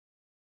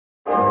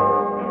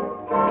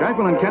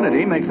Jacqueline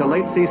Kennedy makes a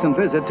late-season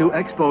visit to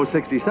Expo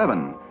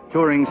 67,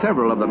 touring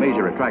several of the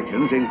major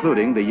attractions,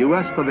 including the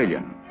U.S.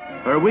 Pavilion.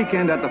 Her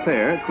weekend at the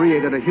fair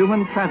created a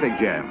human traffic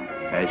jam,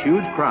 as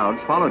huge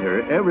crowds followed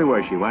her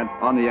everywhere she went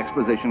on the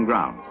exposition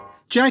grounds.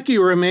 Jackie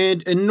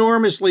remained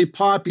enormously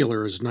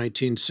popular as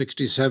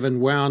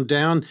 1967 wound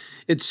down.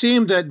 It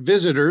seemed that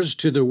visitors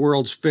to the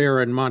World's Fair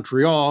in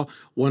Montreal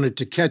wanted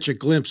to catch a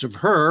glimpse of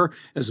her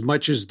as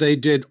much as they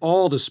did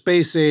all the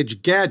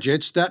space-age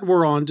gadgets that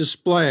were on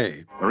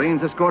display.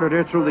 Marines escorted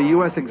her through the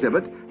U.S.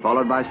 exhibit,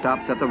 followed by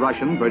stops at the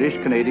Russian,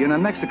 British, Canadian,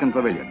 and Mexican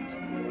pavilions.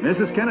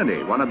 Mrs.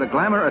 Kennedy, one of the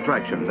glamour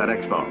attractions at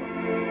Expo.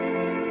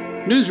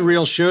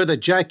 Newsreel showed that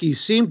Jackie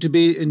seemed to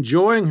be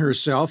enjoying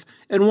herself,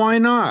 and why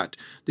not?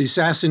 The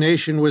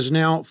assassination was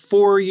now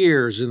 4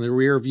 years in the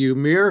rearview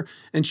mirror,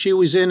 and she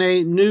was in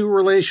a new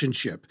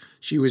relationship.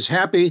 She was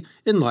happy,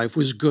 and life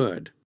was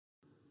good.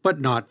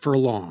 But not for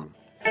long.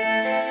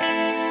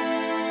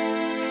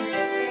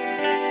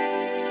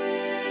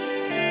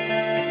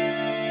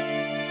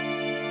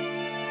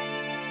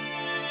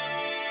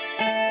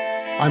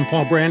 I'm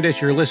Paul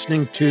Brandish. You're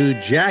listening to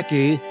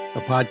Jackie,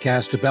 a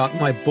podcast about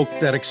my book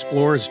that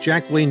explores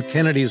Jacqueline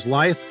Kennedy's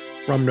life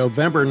from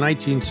November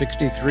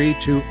 1963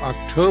 to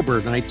October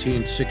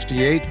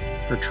 1968,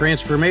 her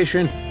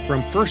transformation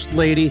from First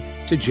Lady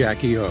to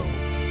Jackie O.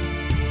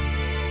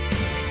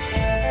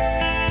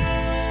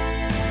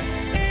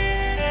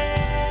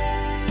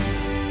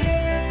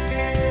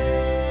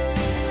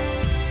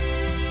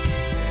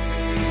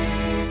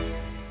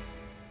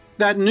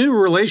 That new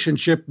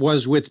relationship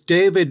was with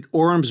David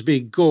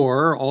Ormsby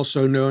Gore,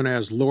 also known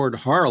as Lord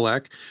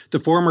Harlech, the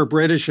former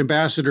British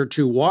ambassador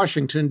to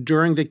Washington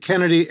during the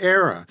Kennedy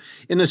era.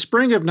 In the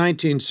spring of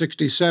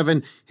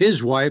 1967,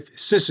 his wife,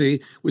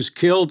 Cissy, was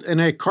killed in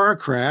a car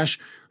crash.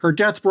 Her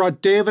death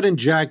brought David and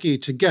Jackie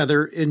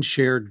together in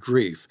shared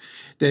grief.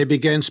 They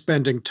began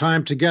spending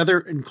time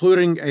together,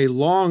 including a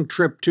long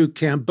trip to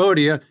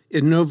Cambodia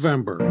in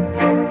November.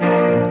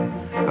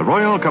 The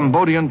Royal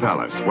Cambodian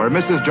Palace, where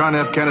Mrs. John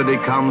F. Kennedy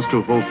comes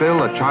to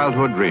fulfill a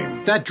childhood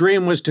dream. That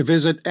dream was to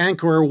visit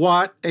Angkor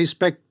Wat, a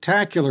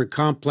spectacular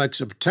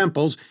complex of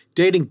temples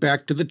dating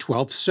back to the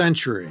 12th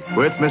century.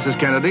 With Mrs.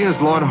 Kennedy is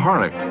Lord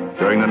Harlech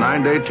during the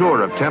 9-day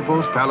tour of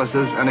temples,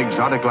 palaces, and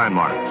exotic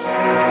landmarks.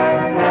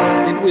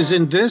 It was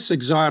in this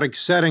exotic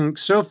setting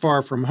so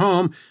far from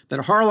home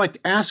that Harlech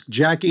asked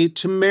Jackie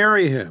to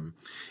marry him.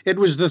 It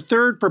was the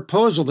third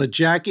proposal that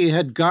Jackie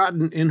had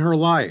gotten in her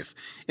life,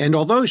 and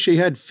although she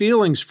had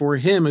feelings for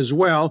him as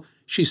well,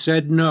 she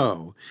said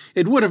no.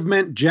 It would have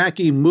meant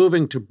Jackie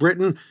moving to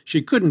Britain.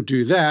 She couldn't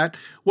do that.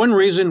 One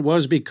reason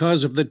was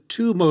because of the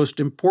two most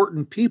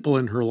important people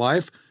in her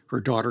life, her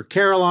daughter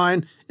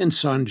Caroline and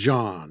son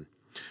John.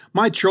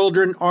 My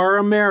children are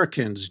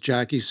Americans,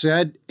 Jackie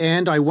said,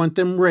 and I want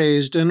them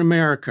raised in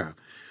America.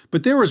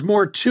 But there was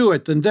more to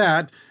it than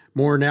that.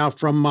 More now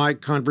from my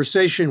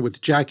conversation with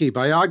Jackie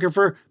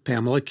biographer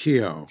Pamela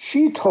Keogh.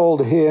 She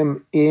told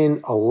him in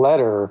a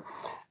letter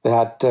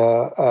that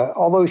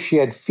although she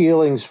had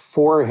feelings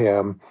for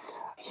him,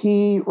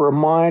 he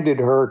reminded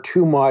her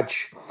too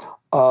much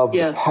of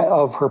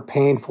her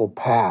painful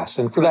past.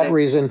 And for that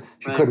reason,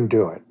 she couldn't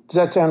do it. Does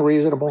that sound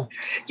reasonable?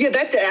 Yeah,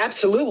 that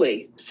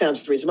absolutely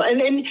sounds reasonable.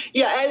 And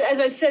as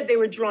I said, they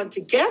were drawn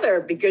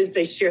together because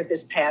they shared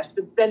this past.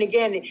 But then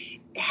again,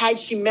 had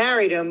she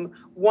married him,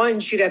 one,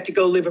 she'd have to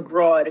go live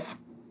abroad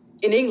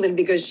in England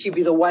because she'd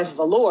be the wife of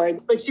a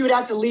lord. But she would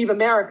have to leave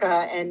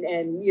America and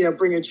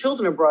bring her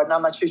children abroad. And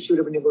I'm not sure she would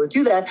have been able to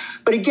do that.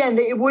 But again,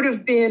 it would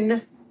have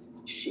been...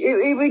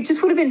 It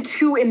just would have been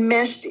too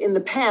enmeshed in the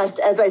past.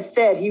 As I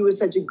said, he was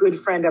such a good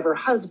friend of her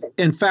husband.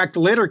 In fact,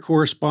 later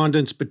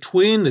correspondence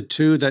between the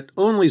two that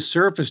only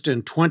surfaced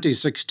in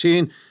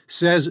 2016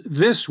 says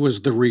this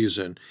was the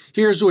reason.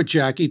 Here's what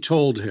Jackie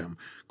told him.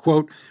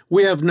 Quote,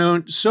 "We have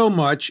known so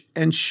much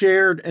and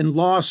shared and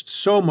lost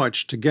so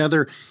much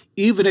together.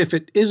 Even if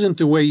it isn't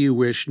the way you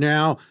wish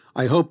now,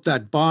 I hope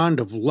that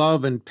bond of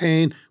love and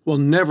pain will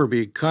never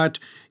be cut.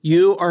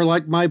 You are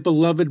like my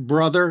beloved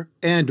brother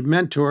and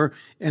mentor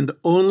and the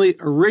only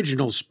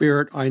original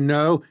spirit I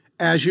know,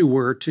 as you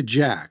were to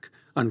Jack,"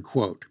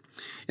 unquote.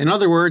 In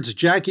other words,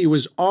 Jackie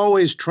was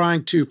always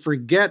trying to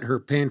forget her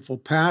painful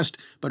past,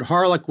 but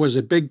Harlech was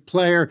a big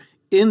player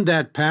in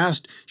that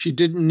past. She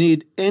didn't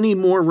need any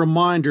more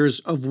reminders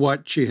of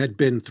what she had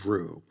been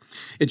through.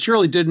 It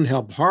surely didn't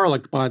help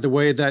Harlech, by the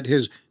way, that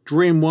his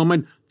dream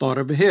woman thought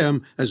of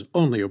him as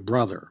only a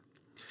brother.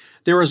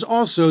 There is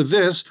also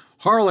this: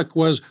 Harlech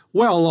was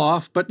well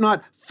off, but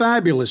not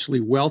fabulously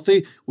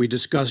wealthy. We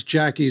discussed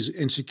Jackie's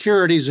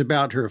insecurities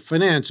about her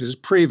finances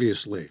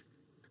previously.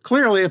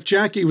 Clearly, if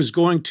Jackie was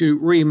going to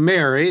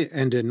remarry,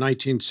 and in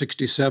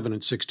 1967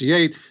 and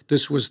 68,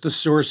 this was the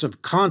source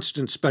of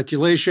constant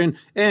speculation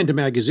and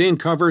magazine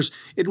covers,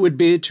 it would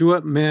be to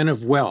a man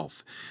of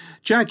wealth.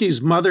 Jackie's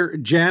mother,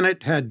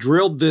 Janet, had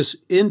drilled this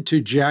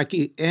into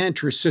Jackie and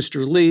her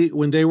sister Lee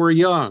when they were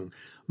young.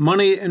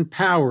 Money and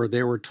power,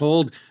 they were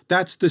told,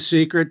 that's the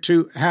secret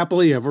to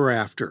happily ever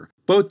after.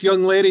 Both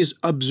young ladies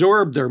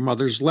absorbed their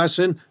mother's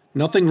lesson.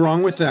 Nothing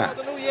wrong with that.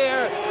 The new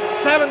year,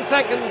 7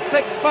 seconds,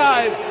 6,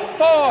 5,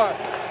 4,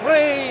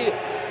 3,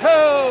 2,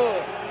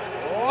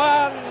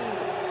 1.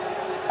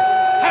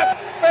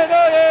 Happy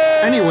New Year!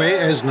 Anyway,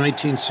 as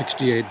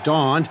 1968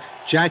 dawned,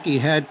 Jackie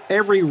had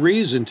every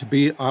reason to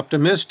be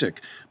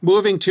optimistic.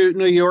 Moving to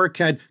New York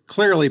had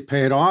clearly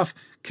paid off.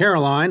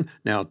 Caroline,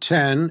 now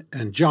 10,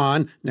 and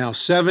John, now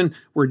 7,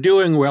 were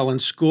doing well in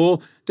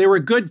school. They were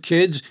good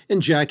kids,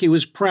 and Jackie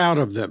was proud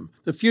of them.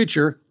 The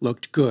future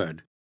looked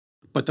good.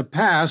 But the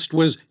past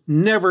was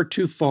never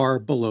too far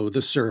below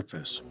the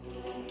surface.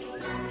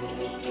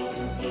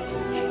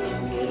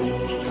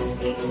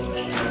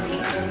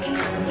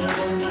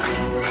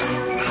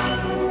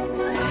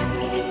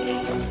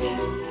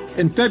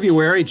 In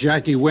February,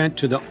 Jackie went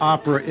to the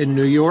opera in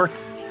New York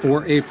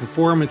for a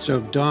performance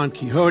of Don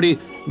Quixote,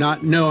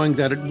 not knowing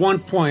that at one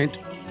point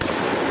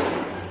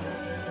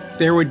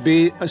there would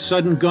be a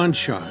sudden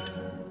gunshot.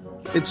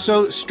 It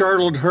so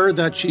startled her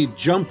that she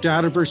jumped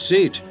out of her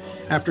seat.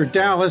 After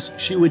Dallas,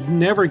 she would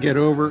never get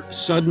over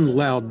sudden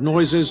loud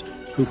noises.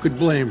 Who could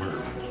blame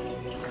her?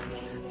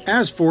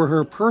 As for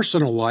her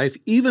personal life,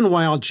 even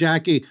while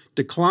Jackie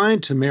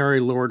declined to marry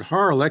Lord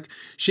Harlech,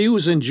 she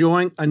was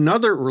enjoying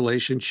another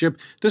relationship,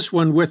 this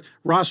one with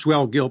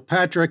Roswell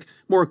Gilpatrick,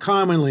 more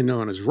commonly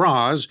known as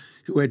Roz,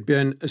 who had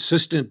been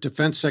Assistant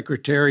Defense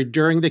Secretary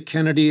during the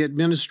Kennedy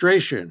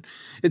administration.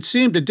 It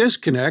seemed a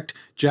disconnect,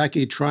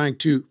 Jackie trying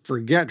to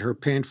forget her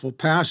painful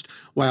past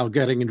while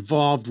getting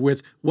involved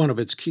with one of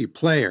its key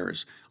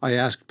players. I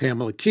asked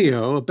Pamela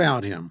Keogh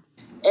about him.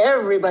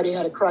 Everybody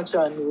had a crush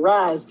on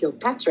Roz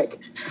Gilpatrick.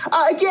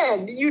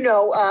 Again,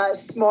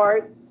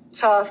 smart,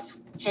 tough,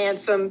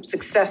 handsome,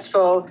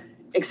 successful,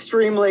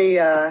 extremely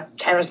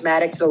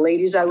charismatic to the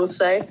ladies, I will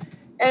say.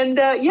 And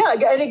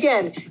and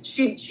again,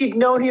 she'd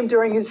known him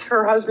during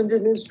her husband's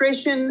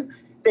administration.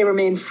 They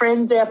remained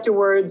friends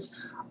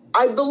afterwards.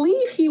 I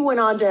believe he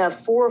went on to have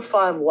 4 or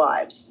 5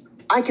 wives.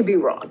 I could be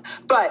wrong.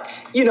 But,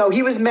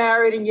 he was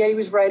married and yet he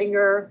was writing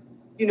her,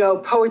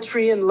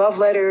 poetry and love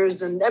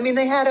letters. And I mean,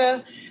 they had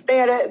an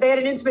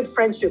intimate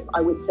friendship,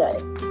 I would say.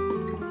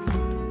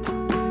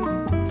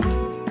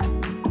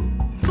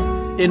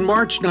 In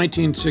March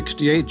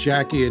 1968,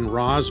 Jackie and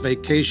Roz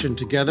vacationed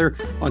together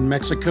on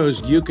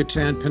Mexico's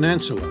Yucatan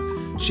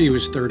Peninsula. She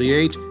was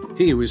 38,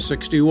 he was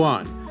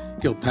 61.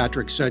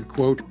 Gilpatrick said,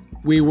 quote,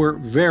 "We were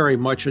very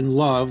much in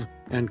love,"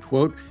 end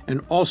quote,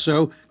 and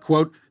also,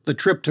 quote, "The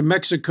trip to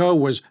Mexico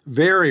was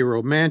very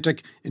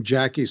romantic, and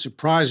Jackie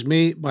surprised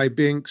me by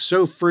being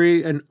so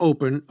free and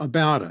open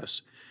about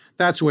us."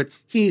 That's what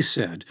he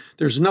said.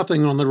 There's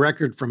nothing on the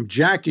record from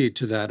Jackie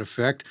to that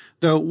effect,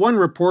 though one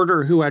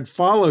reporter who had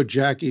followed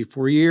Jackie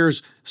for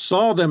years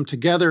saw them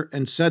together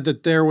and said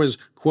that there was,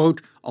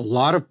 quote, "a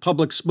lot of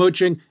public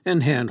smooching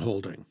and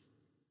hand-holding."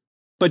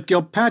 But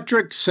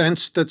Gilpatrick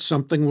sensed that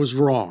something was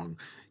wrong.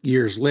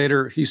 Years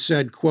later, he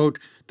said, quote,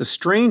 "The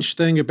strange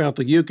thing about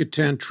the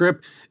Yucatan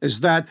trip is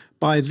that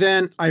by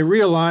then I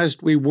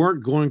realized we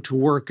weren't going to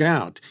work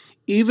out.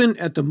 Even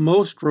at the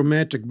most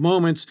romantic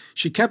moments,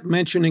 she kept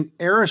mentioning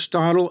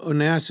Aristotle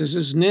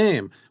Onassis'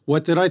 name.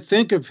 What did I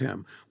think of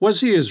him?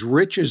 Was he as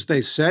rich as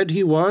they said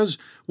he was?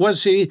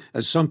 Was he,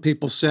 as some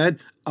people said,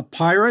 a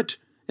pirate?"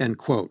 End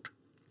quote.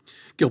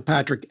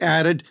 Gilpatrick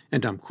added,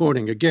 and I'm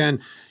quoting again,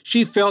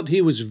 "She felt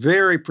he was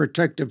very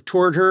protective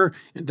toward her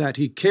and that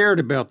he cared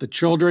about the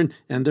children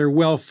and their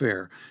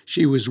welfare.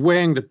 She was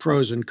weighing the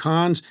pros and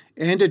cons,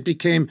 and it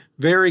became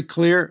very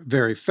clear,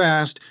 very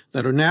fast,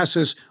 that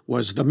Onassis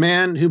was the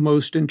man who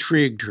most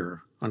intrigued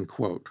her,"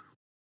 unquote.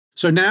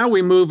 So now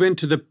we move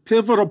into the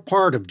pivotal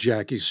part of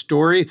Jackie's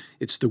story.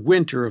 It's the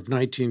winter of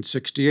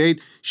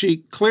 1968.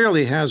 She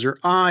clearly has her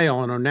eye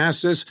on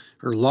Onassis.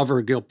 Her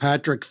lover,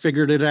 Gilpatrick,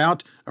 figured it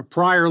out. A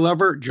prior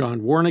lover,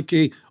 John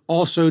Warnke,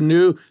 also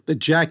knew that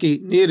Jackie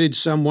needed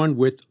someone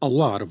with a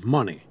lot of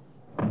money.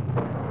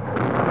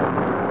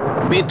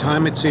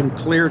 Meantime, it seemed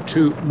clear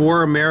to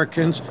more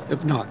Americans,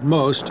 if not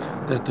most,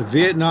 that the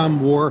Vietnam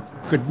War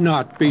could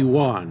not be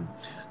won.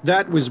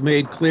 That was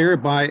made clear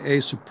by a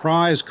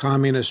surprise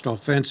communist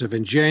offensive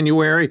in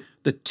January,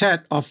 the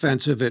Tet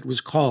Offensive it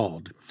was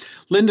called.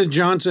 Lyndon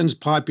Johnson's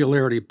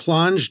popularity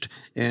plunged,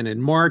 and in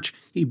March,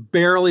 he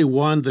barely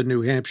won the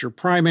New Hampshire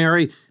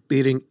primary,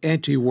 beating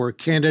anti-war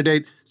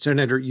candidate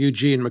Senator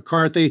Eugene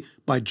McCarthy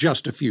by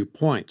just a few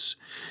points.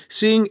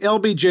 Seeing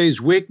LBJ's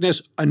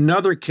weakness,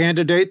 another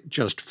candidate,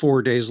 just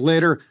 4 days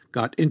later,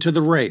 got into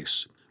the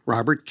race,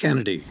 Robert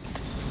Kennedy.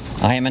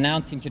 I am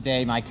announcing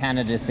today my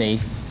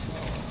candidacy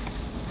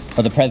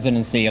for the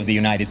presidency of the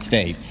United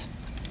States.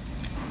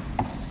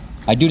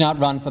 I do not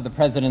run for the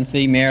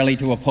presidency merely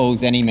to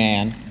oppose any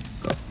man,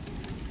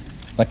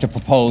 but to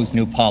propose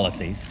new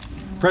policies.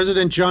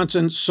 President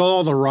Johnson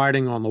saw the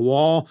writing on the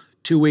wall.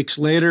 2 weeks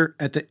later,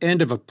 at the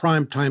end of a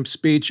primetime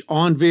speech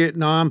on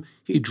Vietnam,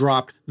 he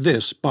dropped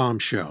this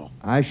bombshell.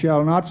 I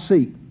shall not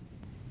seek,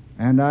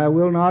 and I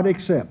will not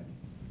accept,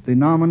 the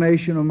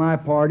nomination of my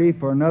party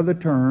for another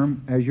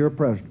term as your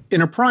president.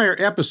 In a prior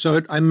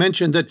episode, I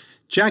mentioned that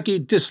Jackie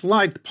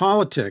disliked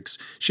politics.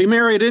 She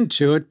married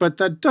into it, but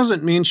that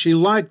doesn't mean she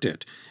liked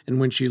it. And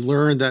when she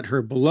learned that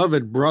her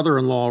beloved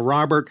brother-in-law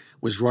Robert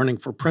was running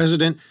for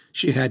president,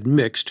 she had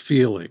mixed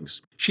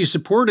feelings. She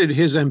supported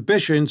his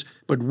ambitions,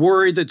 but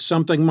worried that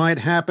something might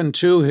happen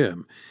to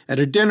him. At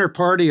a dinner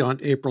party on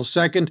April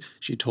 2nd,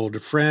 she told a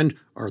friend,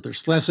 Arthur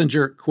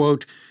Schlesinger,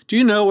 quote, "Do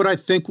you know what I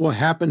think will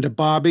happen to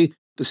Bobby?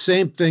 The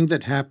same thing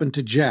that happened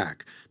to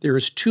Jack. There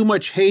is too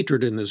much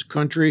hatred in this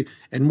country,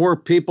 and more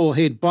people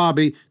hate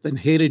Bobby than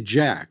hated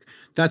Jack.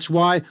 That's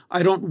why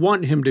I don't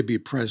want him to be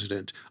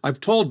president. I've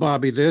told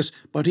Bobby this,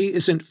 but he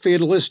isn't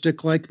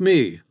fatalistic like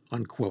me,"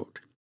 unquote.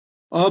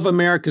 Of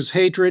America's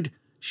hatred,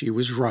 she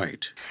was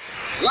right.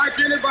 Like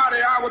anybody,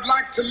 I would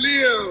like to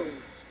live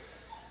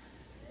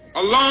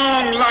a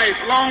long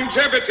life.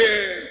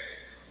 Longevity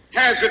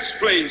has its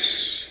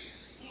place.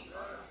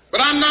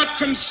 But I'm not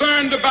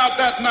concerned about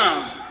that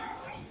now.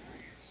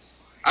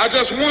 I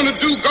just want to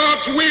do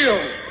God's will.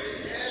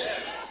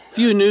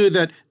 Few knew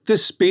that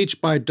this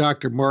speech by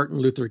Dr. Martin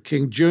Luther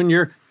King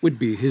Jr. would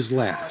be his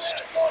last.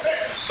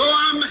 So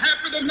I'm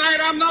happy tonight.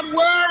 I'm not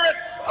worried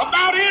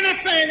about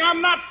anything.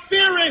 I'm not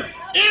fearing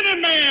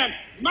any man.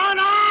 Mine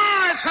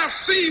eyes have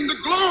seen the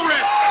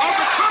glory of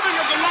the coming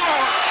of the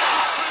Lord.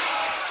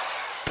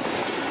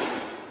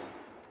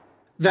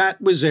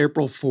 That was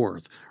April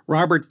 4th.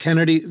 Robert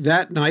Kennedy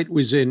that night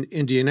was in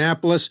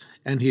Indianapolis,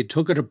 and he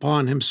took it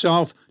upon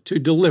himself to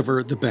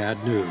deliver the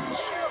bad news.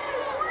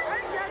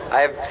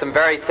 I have some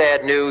very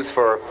sad news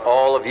for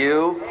all of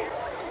you,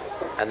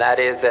 and that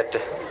is that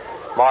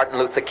Martin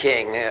Luther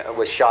King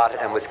was shot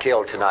and was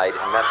killed tonight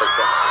in Memphis.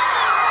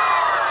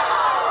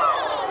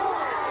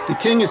 The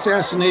King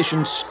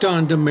assassination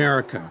stunned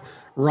America.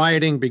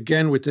 Rioting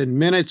began within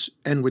minutes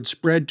and would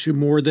spread to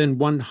more than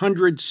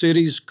 100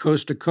 cities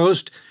coast to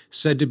coast,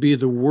 said to be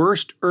the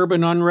worst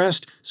urban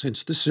unrest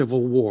since the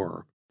Civil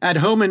War. At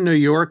home in New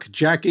York,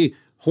 Jackie,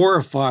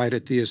 horrified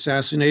at the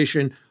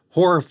assassination,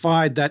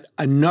 horrified that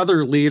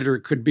another leader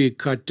could be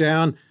cut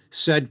down,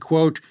 said,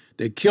 quote,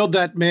 "They killed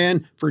that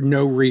man for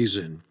no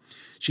reason."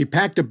 She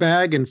packed a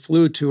bag and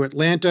flew to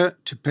Atlanta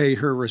to pay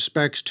her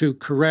respects to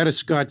Coretta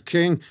Scott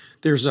King.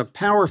 There's a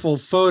powerful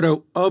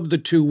photo of the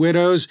two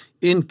widows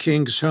in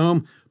King's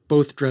home,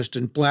 both dressed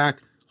in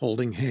black,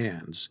 holding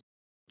hands.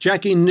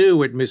 Jackie knew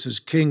what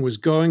Mrs. King was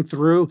going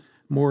through.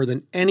 More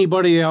than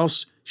anybody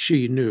else,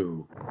 she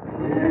knew.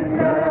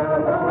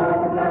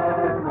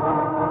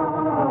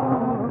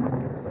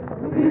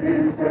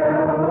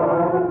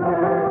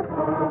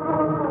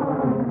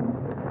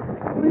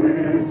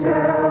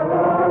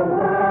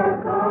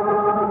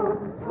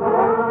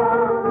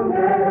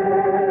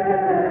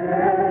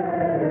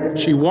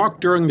 She walked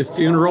during the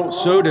funeral,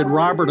 so did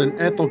Robert and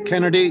Ethel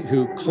Kennedy,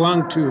 who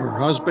clung to her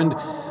husband.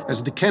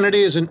 As the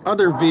Kennedys and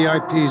other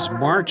VIPs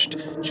marched,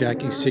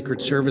 Jackie's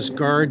Secret Service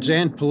guards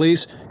and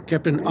police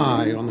kept an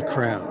eye on the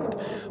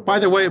crowd. By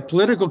the way,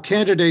 political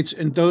candidates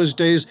in those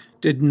days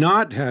did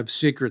not have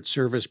Secret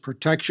Service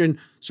protection,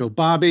 so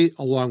Bobby,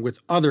 along with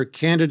other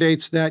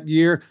candidates that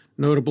year,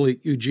 notably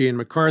Eugene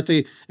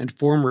McCarthy and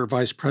former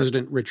Vice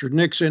President Richard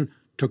Nixon,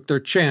 took their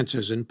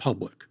chances in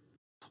public.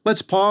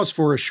 Let's pause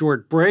for a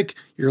short break.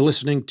 You're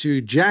listening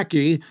to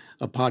Jackie,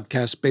 a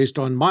podcast based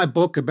on my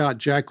book about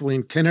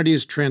Jacqueline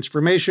Kennedy's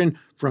transformation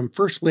from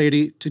First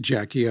Lady to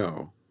Jackie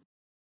O.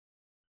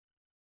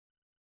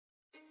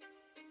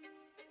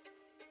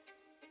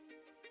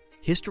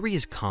 History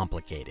is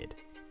complicated.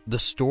 The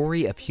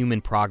story of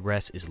human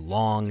progress is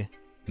long,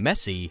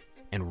 messy,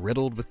 and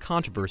riddled with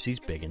controversies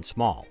big and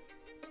small.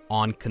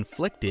 On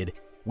Conflicted,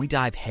 we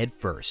dive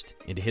headfirst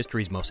into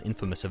history's most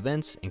infamous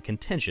events and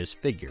contentious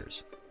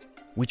figures.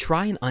 We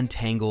try and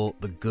untangle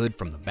the good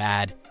from the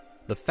bad,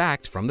 the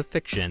fact from the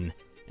fiction,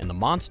 and the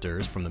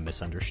monsters from the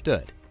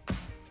misunderstood.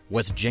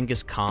 Was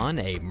Genghis Khan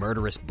a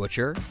murderous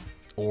butcher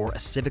or a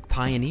civic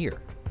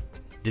pioneer?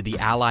 Did the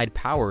Allied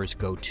powers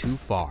go too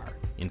far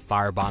in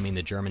firebombing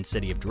the German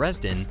city of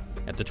Dresden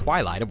at the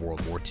twilight of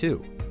World War II?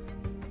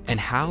 And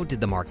how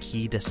did the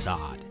Marquis de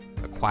Sade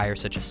acquire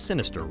such a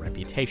sinister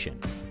reputation?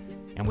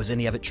 And was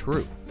any of it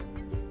true?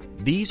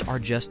 These are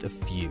just a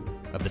few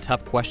of the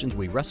tough questions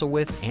we wrestle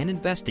with and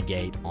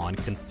investigate on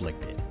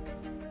Conflicted.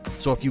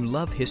 So if you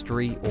love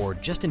history or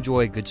just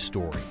enjoy a good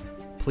story,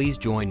 please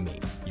join me,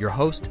 your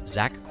host,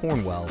 Zach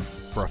Cornwell,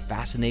 for a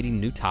fascinating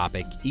new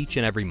topic each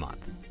and every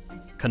month.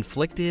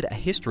 Conflicted, a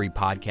history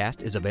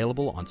podcast, is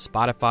available on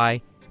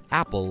Spotify,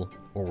 Apple,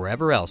 or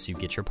wherever else you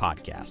get your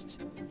podcasts.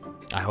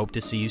 I hope to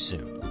see you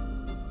soon.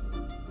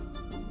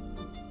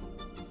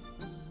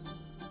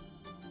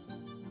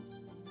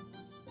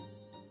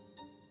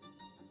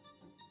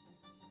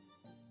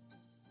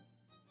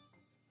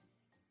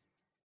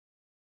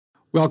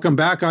 Welcome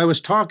back. I was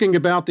talking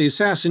about the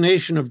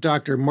assassination of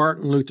Dr.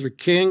 Martin Luther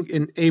King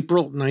in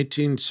April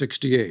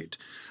 1968.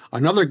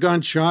 Another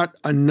gunshot,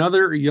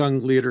 another young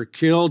leader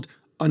killed,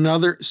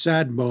 another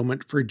sad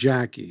moment for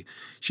Jackie.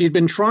 She had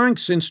been trying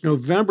since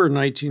November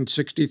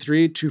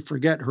 1963 to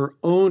forget her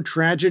own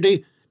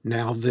tragedy,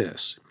 now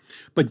this.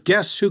 But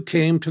guess who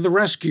came to the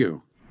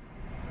rescue?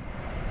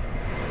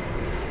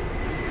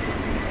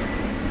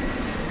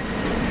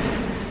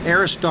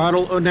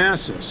 Aristotle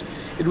Onassis.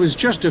 It was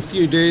just a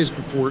few days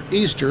before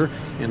Easter,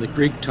 and the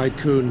Greek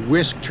tycoon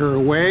whisked her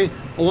away,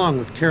 along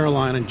with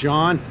Caroline and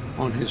John,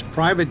 on his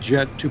private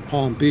jet to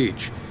Palm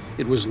Beach.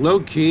 It was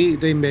low-key,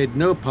 they made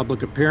no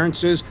public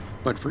appearances,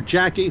 but for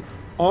Jackie,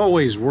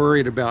 always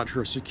worried about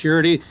her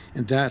security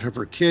and that of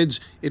her kids,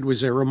 it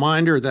was a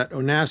reminder that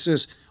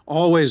Onassis,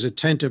 always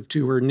attentive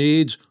to her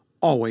needs,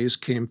 always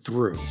came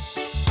through.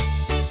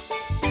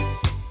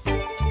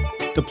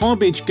 The Palm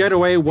Beach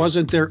getaway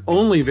wasn't their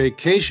only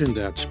vacation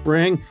that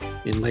spring.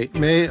 In late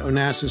May,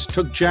 Onassis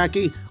took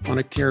Jackie on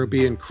a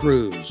Caribbean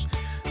cruise.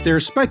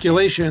 There's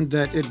speculation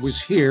that it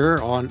was here,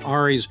 on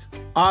Ari's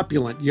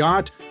opulent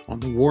yacht on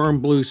the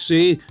warm blue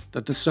sea,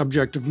 that the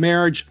subject of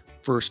marriage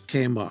first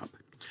came up.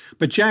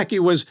 But Jackie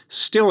was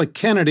still a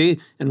Kennedy,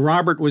 and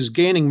Robert was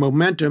gaining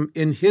momentum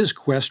in his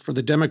quest for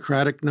the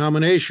Democratic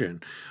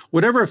nomination.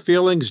 Whatever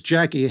feelings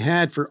Jackie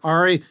had for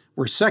Ari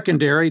were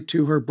secondary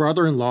to her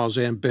brother-in-law's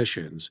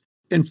ambitions.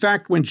 In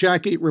fact, when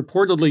Jackie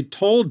reportedly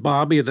told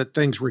Bobby that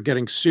things were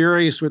getting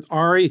serious with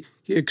Ari,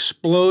 he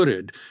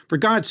exploded. "For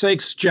God's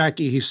sakes,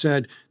 Jackie," he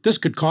said, "this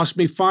could cost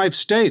me 5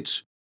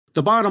 states."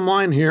 The bottom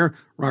line here,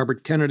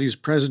 Robert Kennedy's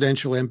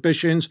presidential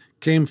ambitions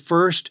came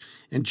first,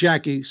 and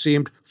Jackie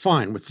seemed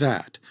fine with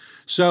that.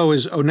 So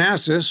is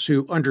Onassis,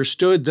 who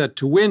understood that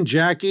to win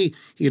Jackie,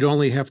 he'd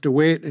only have to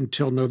wait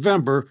until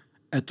November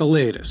at the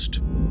latest.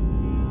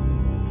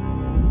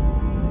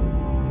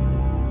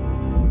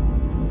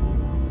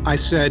 I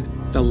said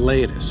the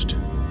latest.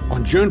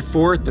 On June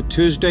 4th, a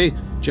Tuesday,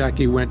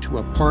 Jackie went to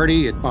a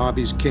party at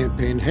Bobby's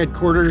campaign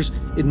headquarters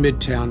in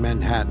Midtown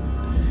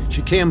Manhattan.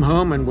 She came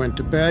home and went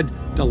to bed,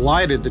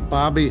 delighted that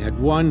Bobby had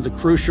won the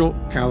crucial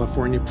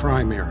California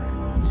primary.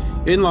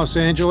 In Los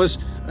Angeles,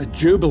 a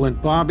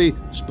jubilant Bobby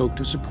spoke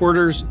to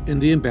supporters in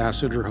the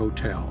Ambassador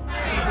Hotel.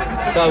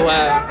 So,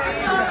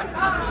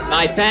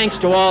 my thanks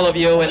to all of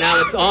you, and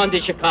now it's on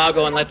to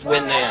Chicago, and let's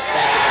win there.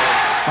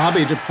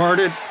 Bobby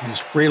departed. His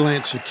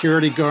freelance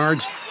security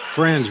guards,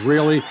 friends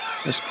really,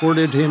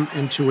 escorted him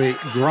into a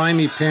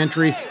grimy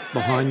pantry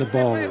behind the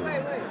ballroom.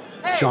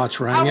 Shots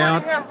rang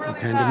out, and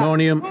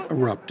pandemonium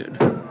erupted.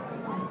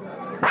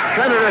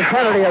 Senator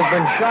Kennedy has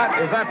been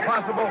shot. Is that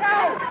possible?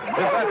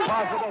 Is that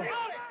possible?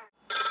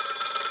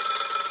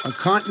 A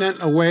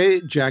continent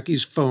away,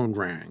 Jackie's phone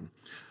rang.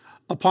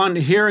 Upon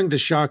hearing the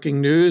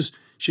shocking news,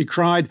 she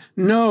cried,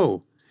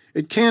 "No!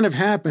 It can't have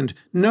happened!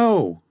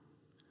 No!"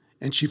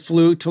 And she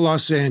flew to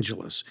Los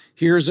Angeles.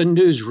 Here's a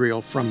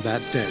newsreel from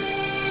that day.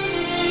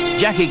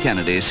 Jackie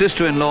Kennedy,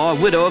 sister-in-law,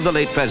 widow of the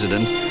late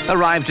president,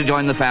 arrived to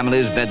join the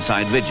family's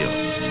bedside vigil.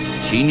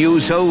 She knew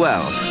so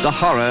well the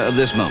horror of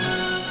this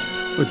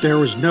moment. But there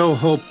was no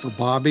hope for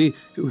Bobby,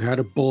 who had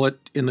a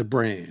bullet in the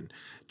brain.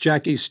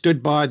 Jackie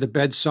stood by the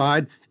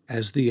bedside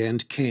as the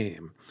end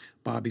came.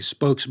 Bobby's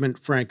spokesman,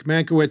 Frank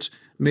Mankiewicz,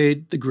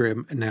 made the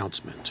grim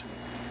announcement.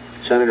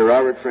 Senator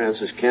Robert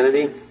Francis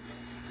Kennedy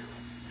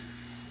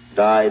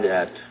died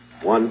at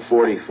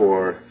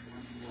 1:44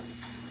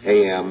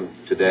 a.m.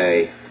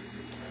 today,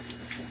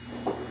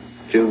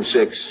 June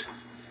 6,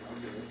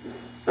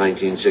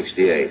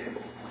 1968.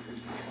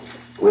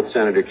 With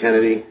Senator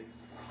Kennedy,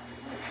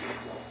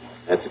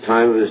 at the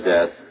time of his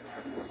death,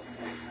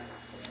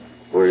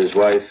 were his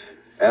wife,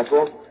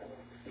 Ethel,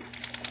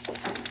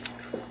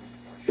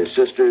 his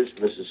sisters,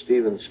 Mrs.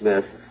 Stephen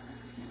Smith,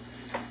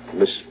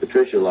 Mrs.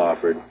 Patricia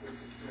Lawford,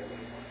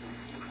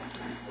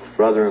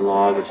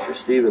 brother-in-law,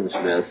 Mr. Stephen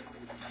Smith,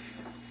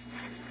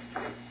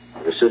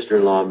 her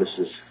sister-in-law,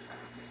 Mrs.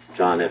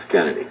 John F.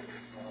 Kennedy.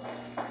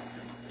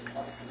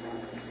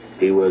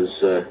 He was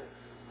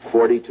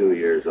 42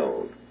 years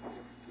old.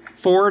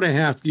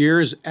 4.5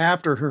 years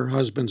after her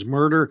husband's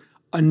murder,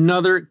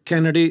 another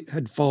Kennedy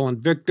had fallen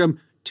victim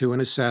to an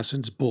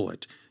assassin's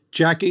bullet.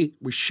 Jackie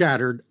was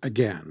shattered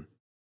again.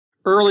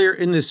 Earlier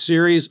in this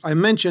series, I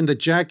mentioned that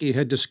Jackie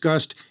had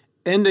discussed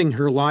ending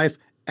her life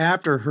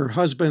after her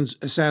husband's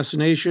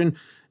assassination.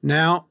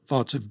 Now,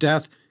 thoughts of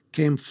death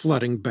came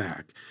flooding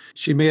back.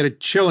 She made a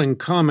chilling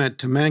comment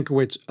to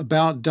Mankiewicz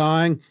about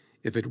dying.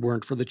 If it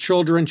weren't for the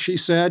children, she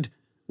said,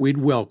 we'd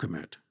welcome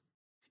it.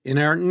 In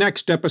our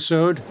next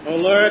episode, O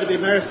Lord, be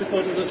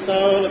merciful to the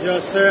soul of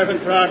your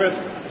servant Robert,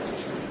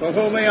 for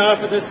whom we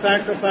offer this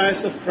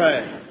sacrifice of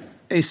prayer.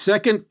 A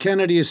second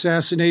Kennedy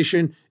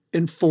assassination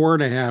in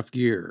 4.5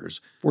 years.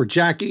 For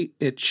Jackie,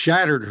 it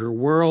shattered her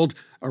world,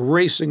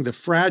 erasing the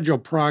fragile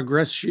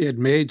progress she had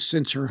made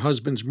since her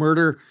husband's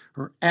murder.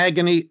 Her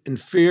agony and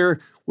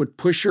fear would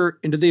push her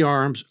into the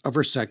arms of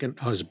her second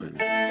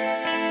husband.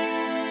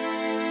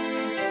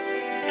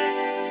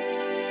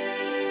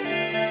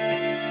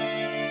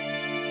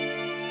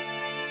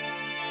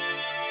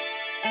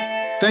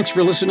 Thanks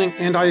for listening,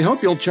 and I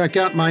hope you'll check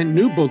out my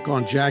new book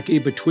on Jackie,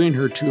 Between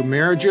Her Two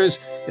Marriages.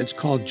 It's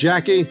called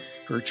Jackie,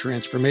 her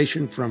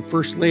transformation from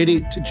First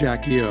Lady to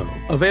Jackie O.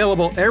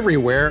 Available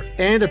everywhere,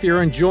 and if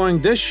you're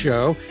enjoying this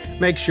show,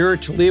 make sure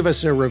to leave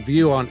us a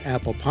review on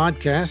Apple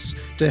Podcasts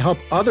to help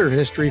other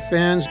history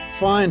fans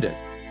find it.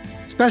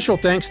 Special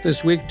thanks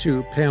this week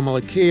to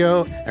Pamela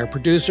Keogh, our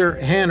producer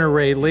Hannah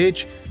Ray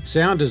Leach,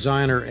 sound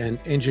designer and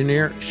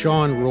engineer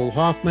Sean Rule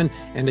Hoffman,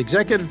 and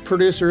executive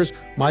producers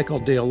Michael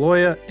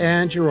D'Aloia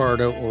and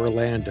Gerardo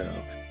Orlando.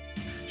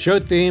 Show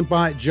theme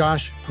by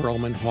Josh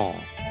Perlman Hall.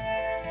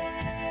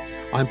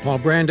 I'm Paul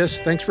Brandis.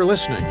 Thanks for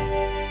listening.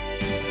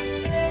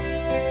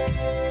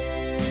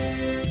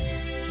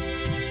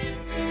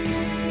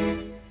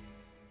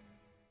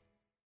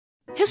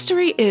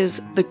 History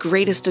is the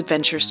greatest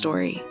adventure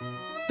story.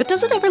 But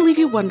does it ever leave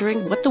you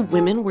wondering what the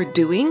women were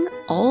doing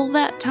all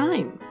that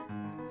time?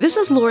 This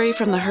is Lori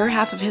from the Her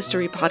Half of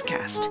History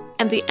podcast,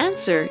 and the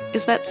answer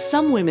is that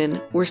some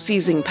women were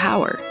seizing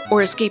power,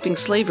 or escaping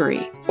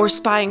slavery, or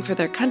spying for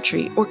their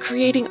country, or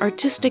creating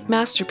artistic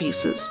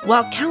masterpieces,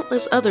 while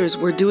countless others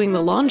were doing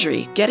the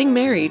laundry, getting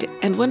married,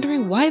 and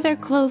wondering why their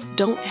clothes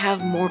don't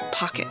have more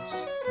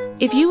pockets.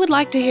 If you would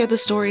like to hear the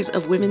stories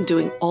of women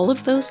doing all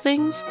of those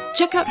things,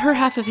 check out Her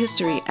Half of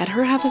History at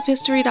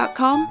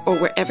herhalfofhistory.com or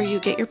wherever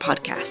you get your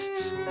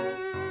podcasts.